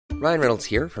Ryan Reynolds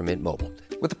here from Mint Mobile.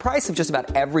 With the price of just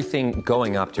about everything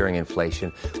going up during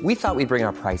inflation, we thought we'd bring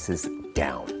our prices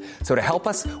down. So to help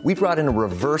us, we brought in a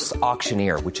reverse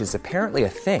auctioneer, which is apparently a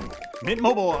thing. Mint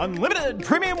Mobile Unlimited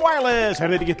Premium Wireless. How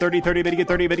to get 30, 30, bit to get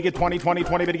 30, bit to get 20, 20,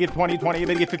 20, bit to get 20, 20,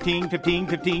 bit to get 15, 15,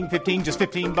 15, 15, just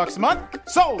 $15 a month?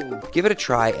 Sold! Give it a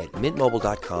try at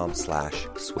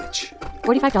mintmobile.com/switch.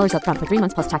 $45 up front for 3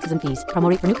 months plus taxes and fees. Promo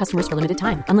rate for new customers for limited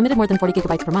time. Unlimited more than 40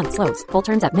 gigabytes per month. Slows full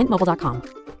terms at mintmobile.com.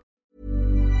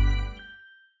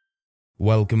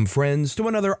 Welcome, friends, to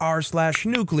another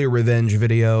rSlash NuclearRevenge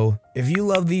video. If you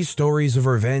love these stories of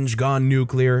revenge gone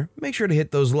nuclear, make sure to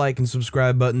hit those like and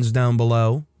subscribe buttons down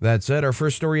below. That said, our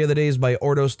first story of the day is by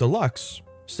Ordos Deluxe.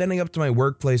 Standing up to my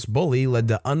workplace bully led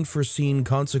to unforeseen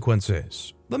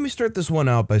consequences. Let me start this one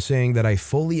out by saying that I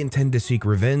fully intend to seek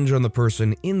revenge on the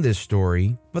person in this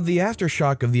story, but the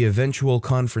aftershock of the eventual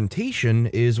confrontation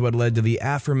is what led to the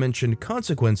aforementioned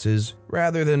consequences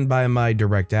rather than by my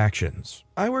direct actions.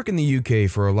 I work in the UK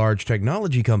for a large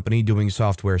technology company doing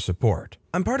software support.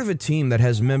 I'm part of a team that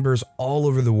has members all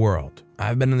over the world.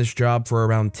 I've been in this job for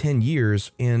around 10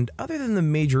 years, and other than the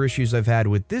major issues I've had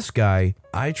with this guy,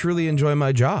 I truly enjoy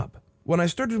my job. When I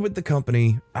started with the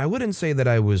company, I wouldn't say that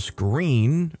I was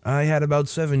green. I had about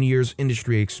 7 years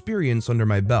industry experience under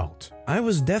my belt. I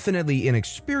was definitely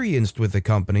inexperienced with the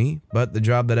company, but the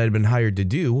job that I'd been hired to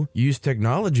do used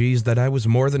technologies that I was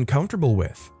more than comfortable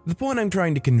with. The point I'm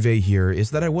trying to convey here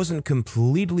is that I wasn't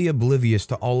completely oblivious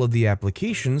to all of the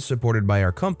applications supported by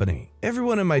our company.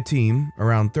 Everyone in my team,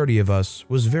 around 30 of us,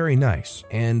 was very nice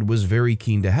and was very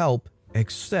keen to help,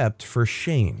 except for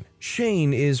Shane.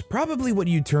 Shane is probably what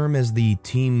you term as the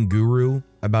team guru,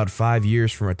 about 5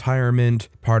 years from retirement,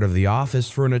 part of the office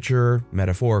furniture,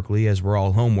 metaphorically as we're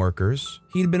all home workers.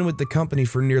 He'd been with the company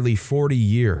for nearly 40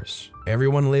 years.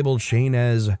 Everyone labeled Shane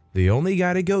as the only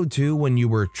guy to go to when you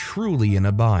were truly in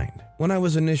a bind. When I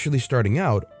was initially starting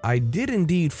out, I did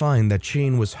indeed find that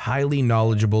Shane was highly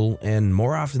knowledgeable and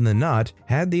more often than not,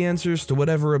 had the answers to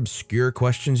whatever obscure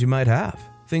questions you might have.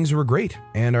 Things were great,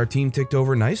 and our team ticked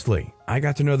over nicely. I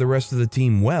got to know the rest of the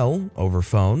team well, over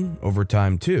phone, over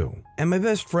time too. And my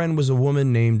best friend was a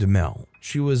woman named Mel.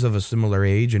 She was of a similar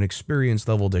age and experience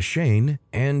level to Shane,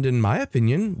 and in my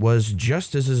opinion, was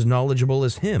just as knowledgeable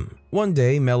as him. One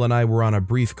day, Mel and I were on a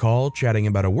brief call chatting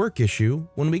about a work issue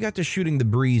when we got to shooting the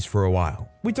breeze for a while.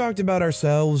 We talked about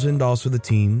ourselves and also the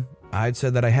team. I'd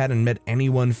said that I hadn't met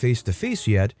anyone face to face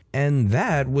yet, and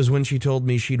that was when she told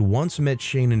me she'd once met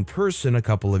Shane in person a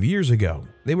couple of years ago.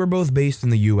 They were both based in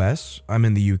the US, I'm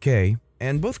in the UK,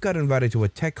 and both got invited to a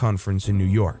tech conference in New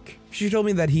York. She told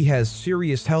me that he has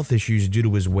serious health issues due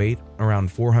to his weight,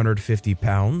 around 450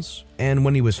 pounds, and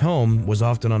when he was home, was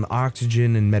often on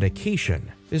oxygen and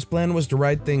medication. His plan was to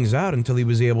ride things out until he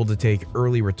was able to take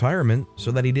early retirement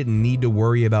so that he didn't need to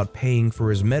worry about paying for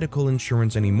his medical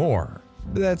insurance anymore.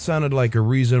 That sounded like a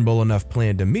reasonable enough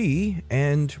plan to me,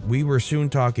 and we were soon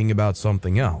talking about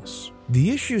something else. The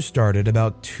issue started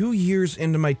about 2 years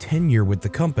into my tenure with the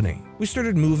company. We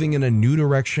started moving in a new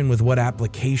direction with what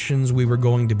applications we were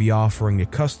going to be offering to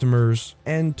customers,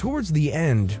 and towards the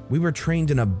end, we were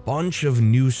trained in a bunch of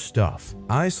new stuff.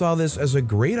 I saw this as a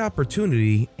great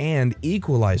opportunity and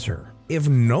equalizer. If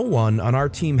no one on our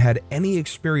team had any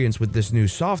experience with this new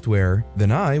software,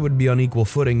 then I would be on equal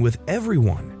footing with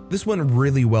everyone. This went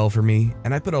really well for me,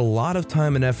 and I put a lot of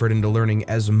time and effort into learning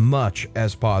as much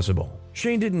as possible.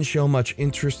 Shane didn't show much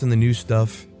interest in the new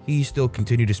stuff. He still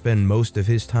continued to spend most of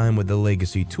his time with the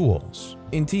legacy tools.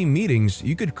 In team meetings,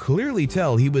 you could clearly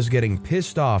tell he was getting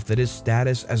pissed off that his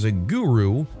status as a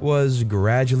guru was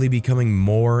gradually becoming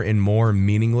more and more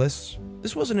meaningless.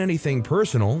 This wasn't anything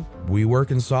personal. We work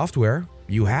in software.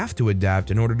 You have to adapt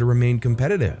in order to remain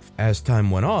competitive. As time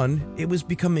went on, it was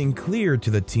becoming clear to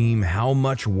the team how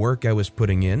much work I was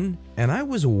putting in, and I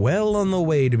was well on the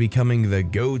way to becoming the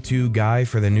go-to guy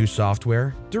for the new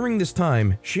software. During this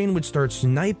time, Shane would start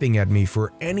sniping at me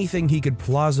for anything he could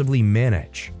plausibly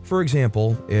manage. For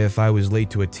example, if I was late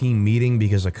to a team meeting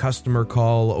because a customer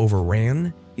call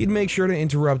overran, he'd make sure to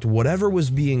interrupt whatever was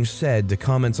being said to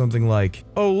comment something like,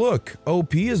 "Oh look,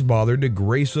 OP has bothered to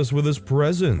grace us with his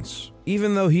presence."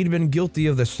 Even though he'd been guilty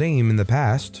of the same in the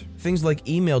past, things like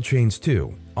email chains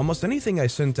too. Almost anything I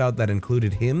sent out that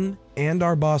included him and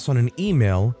our boss on an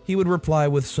email, he would reply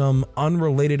with some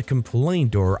unrelated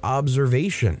complaint or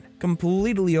observation,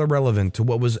 completely irrelevant to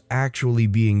what was actually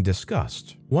being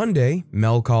discussed. One day,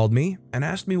 Mel called me and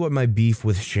asked me what my beef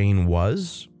with Shane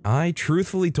was. I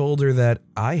truthfully told her that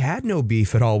I had no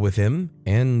beef at all with him,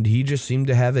 and he just seemed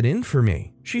to have it in for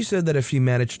me. She said that if she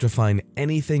managed to find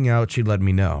anything out, she'd let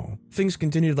me know. Things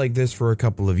continued like this for a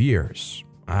couple of years.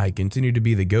 I continued to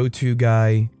be the go-to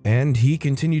guy, and he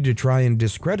continued to try and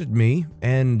discredit me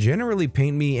and generally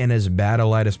paint me in as bad a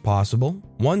light as possible.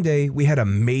 One day, we had a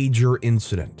major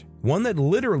incident. One that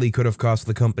literally could have cost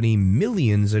the company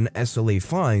millions in SLA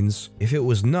fines if it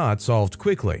was not solved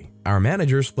quickly. Our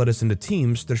manager split us into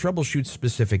teams to troubleshoot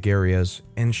specific areas,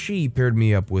 and she paired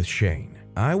me up with Shane.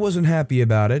 I wasn't happy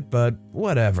about it, but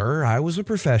whatever, I was a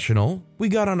professional. We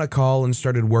got on a call and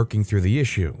started working through the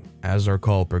issue. As our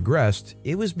call progressed,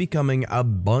 it was becoming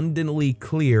abundantly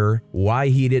clear why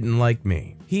he didn't like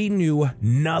me. He knew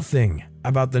nothing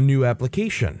about the new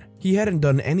application. He hadn't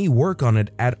done any work on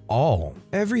it at all.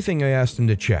 Everything I asked him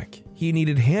to check, he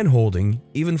needed hand-holding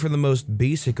even for the most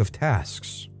basic of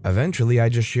tasks. Eventually, I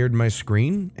just shared my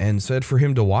screen and said for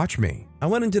him to watch me. I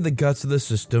went into the guts of the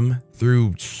system,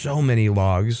 through so many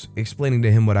logs, explaining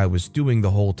to him what I was doing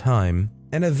the whole time,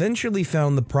 and eventually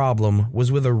found the problem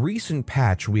was with a recent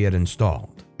patch we had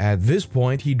installed. At this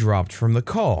point, he dropped from the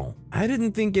call. I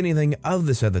didn't think anything of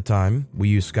this at the time. We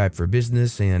use Skype for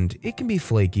business and it can be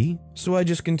flaky, so I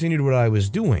just continued what I was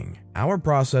doing. Our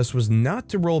process was not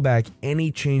to roll back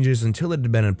any changes until it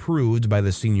had been approved by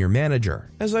the senior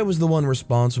manager, as I was the one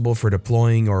responsible for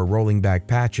deploying or rolling back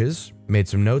patches, made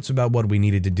some notes about what we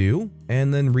needed to do,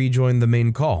 and then rejoined the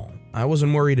main call. I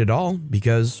wasn't worried at all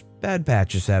because bad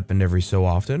patches happened every so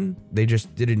often. They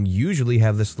just didn't usually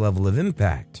have this level of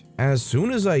impact. As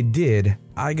soon as I did,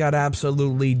 I got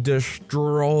absolutely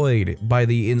destroyed by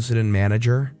the incident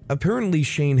manager. Apparently,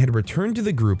 Shane had returned to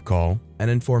the group call and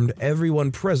informed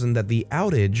everyone present that the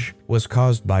outage was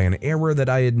caused by an error that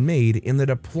I had made in the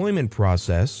deployment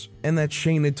process, and that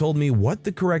Shane had told me what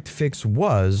the correct fix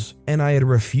was, and I had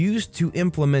refused to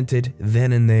implement it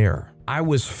then and there. I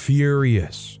was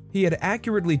furious. He had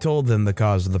accurately told them the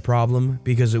cause of the problem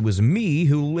because it was me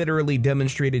who literally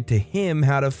demonstrated to him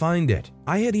how to find it.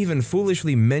 I had even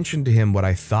foolishly mentioned to him what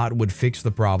I thought would fix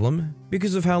the problem.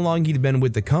 Because of how long he'd been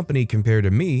with the company compared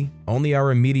to me, only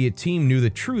our immediate team knew the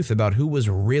truth about who was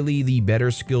really the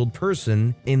better skilled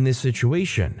person in this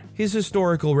situation. His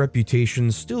historical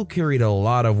reputation still carried a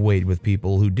lot of weight with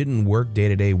people who didn't work day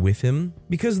to day with him.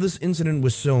 Because this incident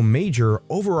was so major,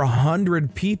 over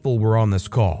 100 people were on this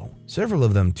call. Several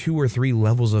of them 2 or 3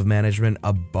 levels of management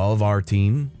above our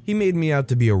team. He made me out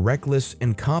to be a reckless,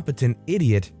 incompetent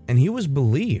idiot, and he was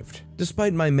believed.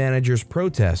 Despite my manager's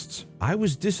protests, I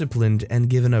was disciplined and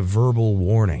given a verbal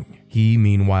warning. He,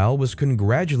 meanwhile, was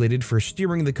congratulated for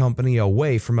steering the company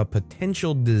away from a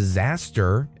potential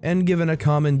disaster and given a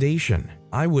commendation.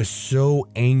 I was so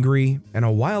angry, and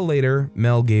a while later,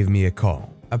 Mel gave me a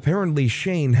call. Apparently,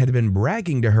 Shane had been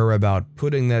bragging to her about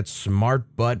putting that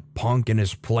smart butt punk in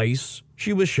his place.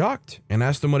 She was shocked and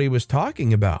asked him what he was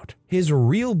talking about. His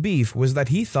real beef was that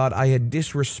he thought I had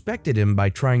disrespected him by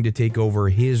trying to take over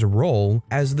his role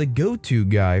as the go-to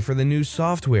guy for the new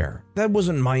software. That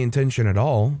wasn't my intention at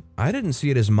all. I didn't see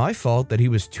it as my fault that he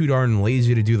was too darn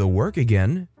lazy to do the work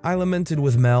again. I lamented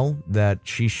with Mel that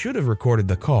she should have recorded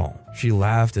the call. She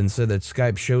laughed and said that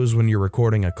Skype shows when you're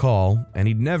recording a call, and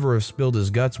he'd never have spilled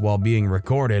his guts while being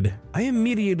recorded. I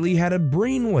immediately had a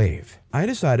brainwave. I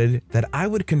decided that I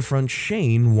would confront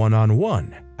Shane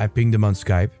one-on-one. I pinged him on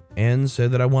Skype and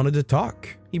said that I wanted to talk.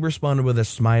 He responded with a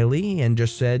smiley and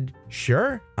just said,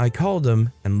 "Sure." I called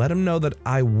him and let him know that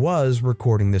I was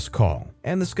recording this call,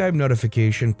 and the Skype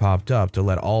notification popped up to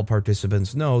let all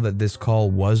participants know that this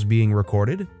call was being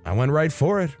recorded. I went right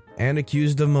for it and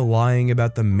accused him of lying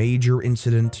about the major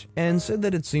incident and said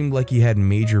that it seemed like he had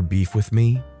major beef with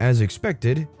me. As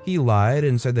expected, he lied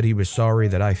and said that he was sorry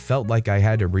that I felt like I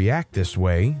had to react this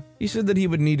way. He said that he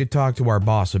would need to talk to our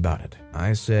boss about it.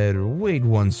 I said, "Wait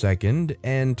 1 second,"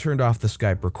 and turned off the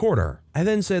Skype recorder. I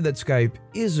then said that Skype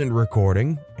isn't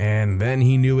recording, and then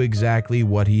he knew exactly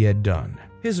what he had done.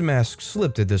 His mask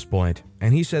slipped at this point,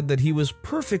 and he said that he was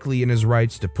perfectly in his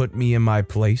rights to put me in my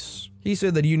place. He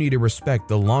said that you need to respect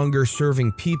the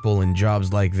longer-serving people in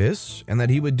jobs like this, and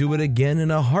that he would do it again in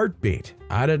a heartbeat.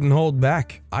 I didn't hold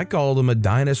back. I called him a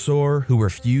dinosaur who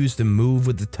refused to move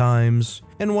with the times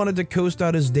and wanted to coast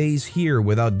out his days here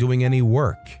without doing any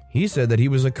work. He said that he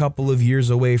was a couple of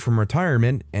years away from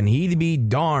retirement, and he'd be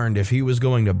darned if he was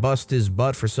going to bust his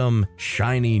butt for some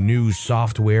shiny new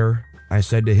software. I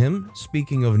said to him,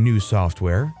 speaking of new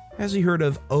software, has he heard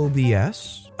of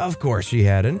OBS? Of course he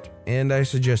hadn't, and I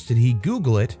suggested he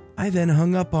Google it. I then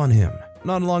hung up on him.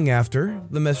 Not long after,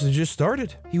 the messages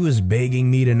started. He was begging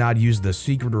me to not use the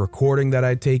secret recording that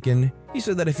I'd taken. He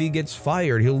said that if he gets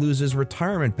fired, he'll lose his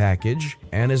retirement package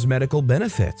and his medical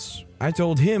benefits. I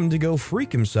told him to go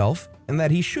freak himself and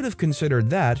that he should have considered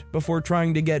that before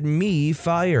trying to get me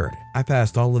fired. I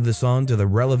passed all of this on to the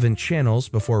relevant channels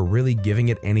before really giving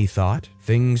it any thought.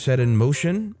 Things set in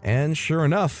motion, and sure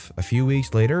enough, a few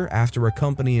weeks later, after a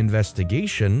company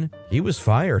investigation, he was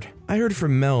fired. I heard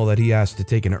from Mel that he asked to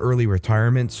take an early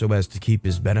retirement so as to keep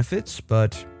his benefits,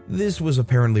 but this was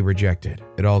apparently rejected.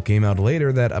 It all came out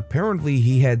later that apparently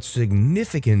he had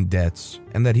significant debts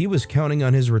and that he was counting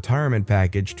on his retirement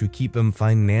package to keep him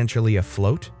financially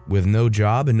afloat. With no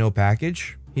job and no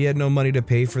package, he had no money to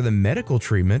pay for the medical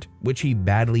treatment, which he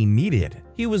badly needed.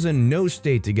 He was in no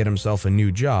state to get himself a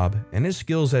new job, and his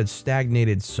skills had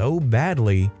stagnated so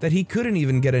badly that he couldn't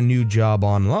even get a new job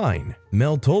online.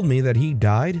 Mel told me that he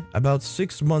died about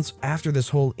 6 months after this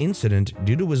whole incident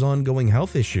due to his ongoing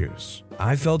health issues.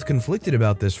 I felt conflicted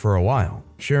about this for a while,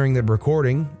 sharing that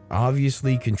recording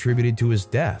obviously contributed to his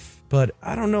death, but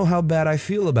I don't know how bad I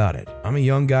feel about it. I'm a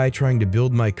young guy trying to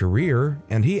build my career,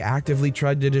 and he actively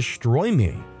tried to destroy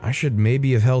me. I should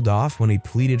maybe have held off when he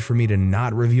pleaded for me to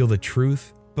not reveal the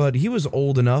truth, but he was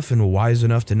old enough and wise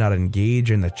enough to not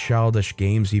engage in the childish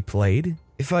games he played.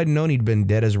 If I'd known he'd been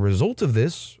dead as a result of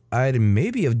this, I'd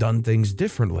maybe have done things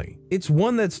differently. It's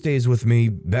one that stays with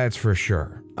me, that's for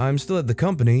sure. I'm still at the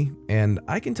company, and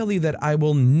I can tell you that I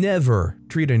will never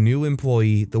treat a new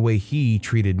employee the way he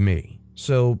treated me.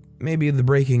 So maybe the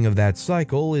breaking of that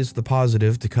cycle is the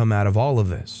positive to come out of all of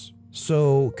this.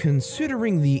 So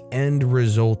considering the end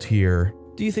result here,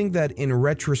 do you think that in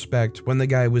retrospect, when the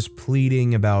guy was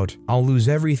pleading about, I'll lose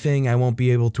everything, I won't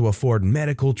be able to afford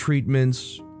medical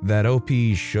treatments, that OP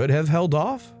should have held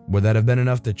off? Would that have been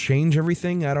enough to change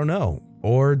everything? I don't know.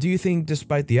 Or do you think,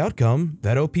 despite the outcome,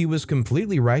 that OP was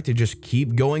completely right to just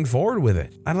keep going forward with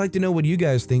it? I'd like to know what you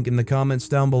guys think in the comments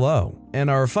down below. And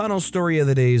our final story of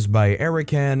the day is by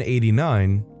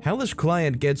Erican89, How This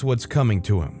Client Gets What's Coming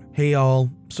to Him. Hey y'all,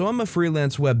 so I'm a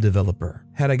freelance web developer.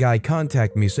 Had a guy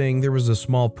contact me saying there was a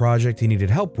small project he needed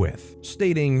help with,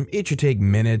 stating it should take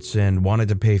minutes and wanted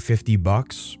to pay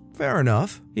 $50. Fair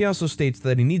enough. He also states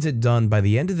that he needs it done by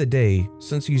the end of the day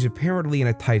since he's apparently in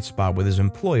a tight spot with his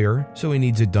employer, so he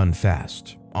needs it done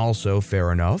fast. Also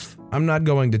fair enough. I'm not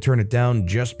going to turn it down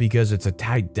just because it's a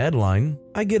tight deadline.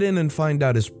 I get in and find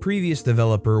out his previous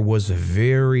developer was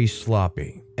very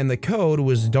sloppy, and the code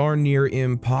was darn near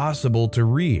impossible to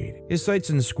read. His site's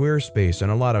in Squarespace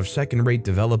and a lot of second-rate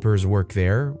developers work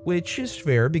there, which is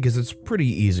fair because it's pretty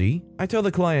easy. I tell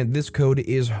the client this code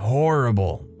is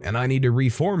horrible and I need to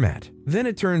reformat. Then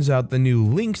it turns out the new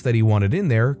links that he wanted in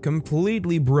there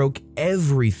completely broke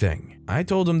everything. I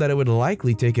told him that it would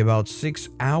likely take about 6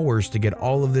 hours to get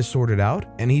all of this sorted out,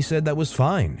 and he said that was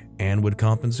fine and would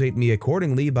compensate me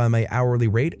accordingly by my hourly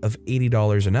rate of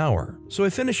 $80 an hour. So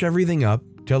I finish everything up,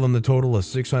 tell him the total is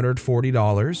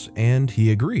 $640, and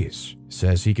he agrees.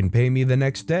 Says he can pay me the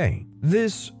next day.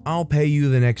 This "I'll pay you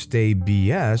the next day"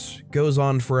 BS goes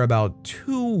on for about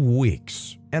 2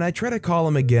 weeks. And I try to call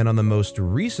him again on the most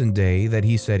recent day that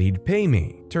he said he'd pay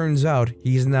me. Turns out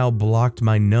he's now blocked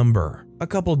my number. A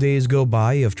couple days go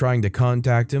by of trying to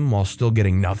contact him while still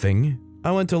getting nothing.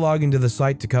 I went to log into the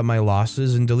site to cut my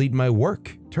losses and delete my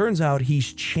work. Turns out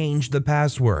he's changed the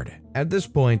password. At this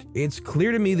point, it's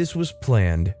clear to me this was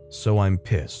planned, so I'm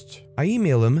pissed. I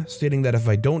email him stating that if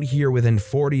I don't hear within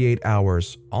 48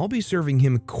 hours, I'll be serving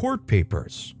him court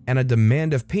papers and a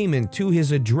demand of payment to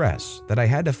his address that I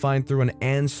had to find through an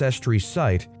ancestry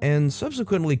site, and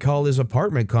subsequently call his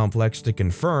apartment complex to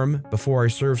confirm before I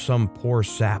serve some poor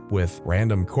sap with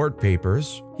random court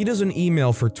papers. He does an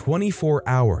email for 24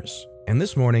 hours. And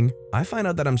this morning, I find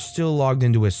out that I'm still logged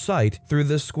into his site through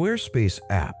the Squarespace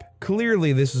app.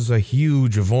 Clearly, this is a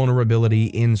huge vulnerability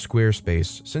in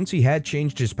Squarespace since he had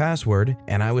changed his password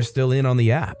and I was still in on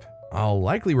the app. I'll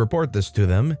likely report this to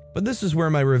them, but this is where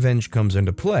my revenge comes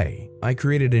into play. I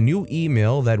created a new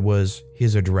email that was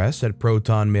his address at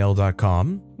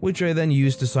protonmail.com, which I then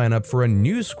used to sign up for a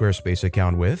new Squarespace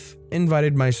account with,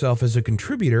 invited myself as a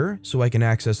contributor so I can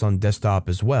access on desktop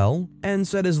as well, and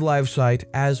set his live site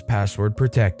as password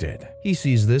protected. He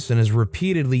sees this and is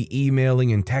repeatedly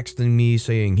emailing and texting me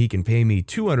saying he can pay me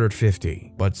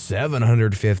 $250, but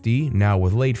 $750, now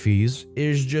with late fees,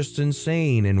 is just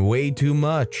insane and way too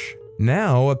much.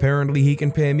 Now, apparently he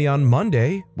can pay me on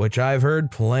Monday, which I've heard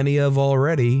plenty of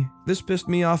already. This pissed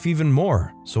me off even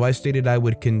more, so I stated I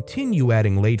would continue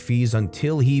adding late fees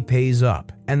until he pays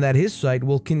up, and that his site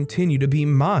will continue to be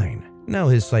mine. Now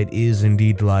his site is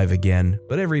indeed live again,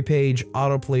 but every page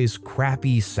autoplays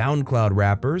crappy SoundCloud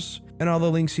rappers, and all the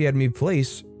links he had me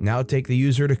place now take the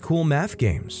user to cool math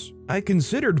games. I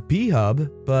considered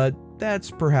P-Hub, but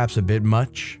that's perhaps a bit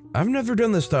much. I've never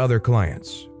done this to other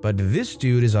clients, but this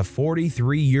dude is a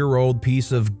 43-year-old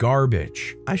piece of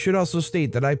garbage. I should also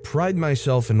state that I pride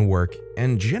myself in work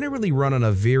and generally run on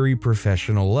a very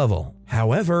professional level.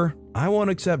 However, I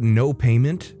won't accept no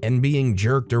payment and being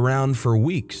jerked around for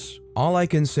weeks. All I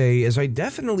can say is I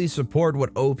definitely support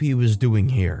what OP was doing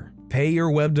here. Pay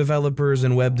your web developers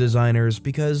and web designers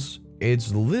because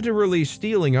it's literally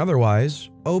stealing otherwise.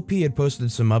 OP had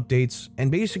posted some updates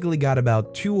and basically got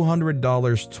about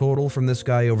 $200 total from this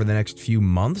guy over the next few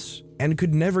months and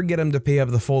could never get him to pay up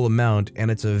the full amount, and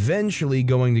it's eventually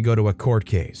going to go to a court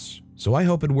case. So I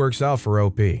hope it works out for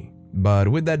OP. But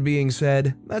with that being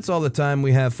said, that's all the time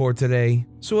we have for today.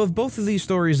 So of both of these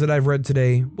stories that I've read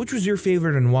today, which was your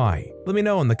favorite and why? Let me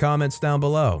know in the comments down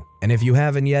below. And if you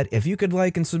haven't yet, if you could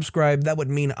like and subscribe, that would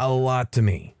mean a lot to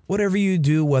me. Whatever you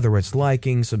do, whether it's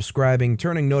liking, subscribing,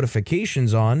 turning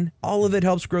notifications on, all of it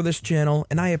helps grow this channel,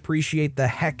 and I appreciate the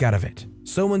heck out of it.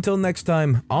 So until next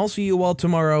time, I'll see you all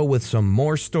tomorrow with some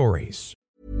more stories.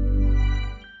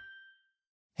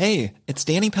 Hey, it's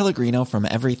Danny Pellegrino from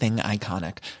Everything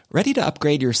Iconic. Ready to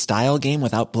upgrade your style game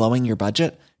without blowing your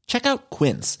budget? Check out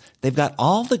Quince. They've got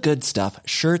all the good stuff,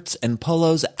 shirts and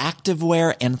polos,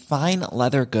 activewear, and fine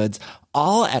leather goods,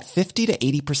 all at 50 to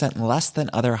 80% less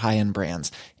than other high-end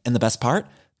brands. And the best part?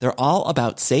 They're all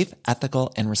about safe,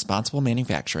 ethical, and responsible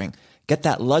manufacturing. Get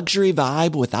that luxury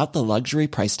vibe without the luxury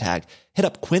price tag. Hit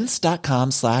up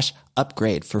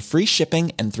quince.com/upgrade for free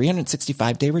shipping and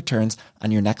 365-day returns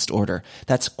on your next order.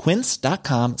 That's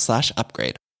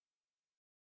quince.com/upgrade.